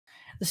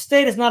The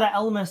state is not an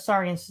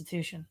elementary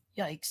institution.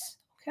 Yikes.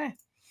 Okay.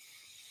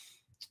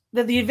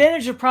 The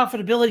advantage of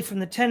profitability from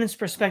the tenant's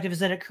perspective is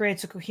that it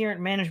creates a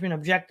coherent management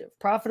objective.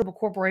 Profitable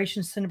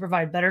corporations tend to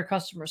provide better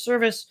customer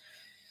service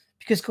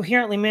because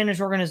coherently managed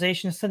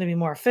organizations tend to be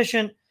more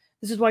efficient.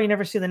 This is why you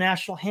never see the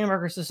National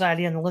Hamburger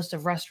Society on the list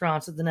of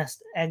restaurants at the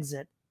next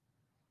exit.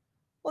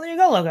 Well, there you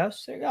go,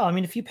 Logos. There you go. I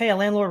mean, if you pay a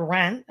landlord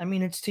rent, I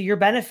mean, it's to your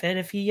benefit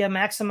if he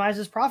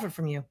maximizes profit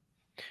from you.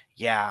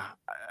 Yeah,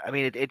 I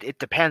mean, it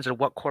depends on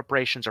what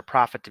corporations are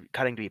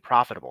cutting to be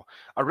profitable.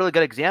 A really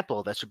good example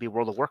of this would be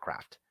World of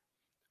Warcraft.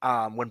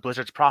 When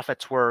Blizzard's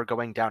profits were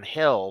going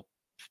downhill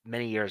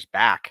many years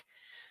back,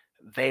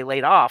 they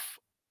laid off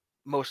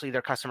mostly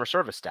their customer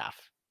service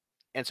staff.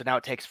 And so now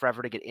it takes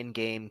forever to get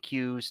in-game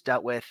queues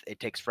dealt with. It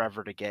takes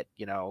forever to get,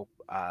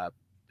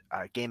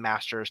 game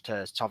masters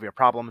to solve your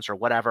problems or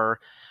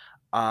whatever.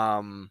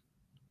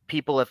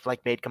 People have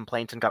made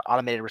complaints and got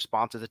automated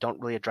responses that don't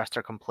really address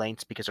their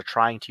complaints because they're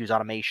trying to use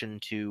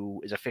automation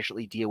to as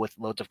efficiently deal with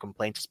loads of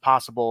complaints as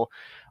possible.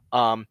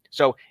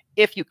 So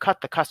if you cut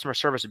the customer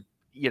service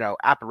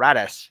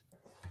apparatus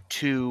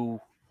to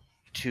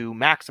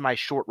maximize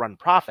short run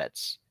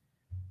profits,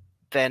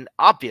 then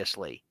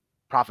obviously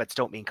profits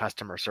don't mean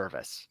customer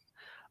service.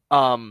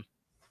 Now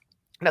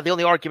the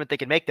only argument they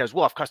can make there is,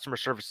 well, if customer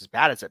service is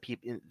bad,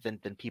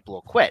 then people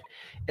will quit.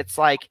 It's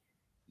like,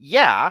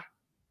 yeah,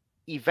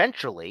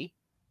 eventually,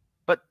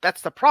 but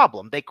that's the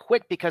problem. They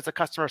quit because the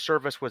customer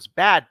service was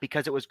bad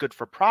because it was good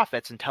for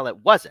profits until it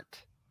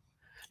wasn't.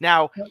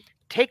 Now,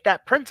 take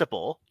that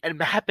principle and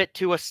map it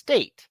to a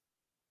state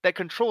that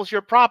controls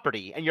your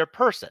property and your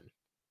person.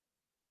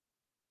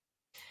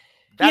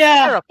 That's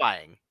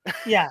terrifying.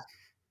 Yeah.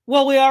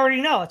 Well, we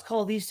already know. It's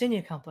called the East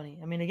India Company.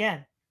 I mean,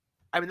 again.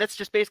 I mean, that's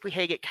just basically how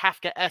you get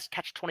Kafka-esque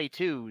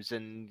catch-22s,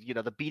 and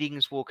the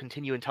beatings will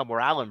continue until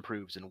morale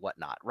improves and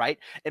whatnot, right?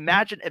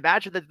 Imagine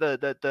that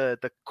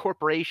the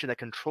corporation that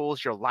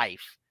controls your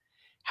life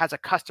has a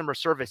customer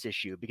service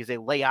issue because they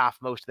lay off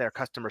most of their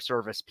customer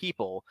service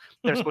people.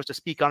 They're supposed to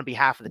speak on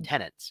behalf of the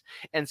tenants.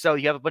 And so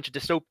you have a bunch of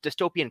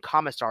dystopian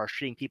commissars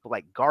treating people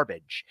like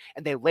garbage,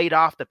 and they laid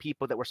off the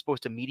people that were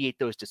supposed to mediate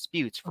those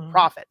disputes for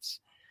profits.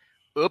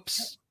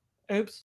 Oops.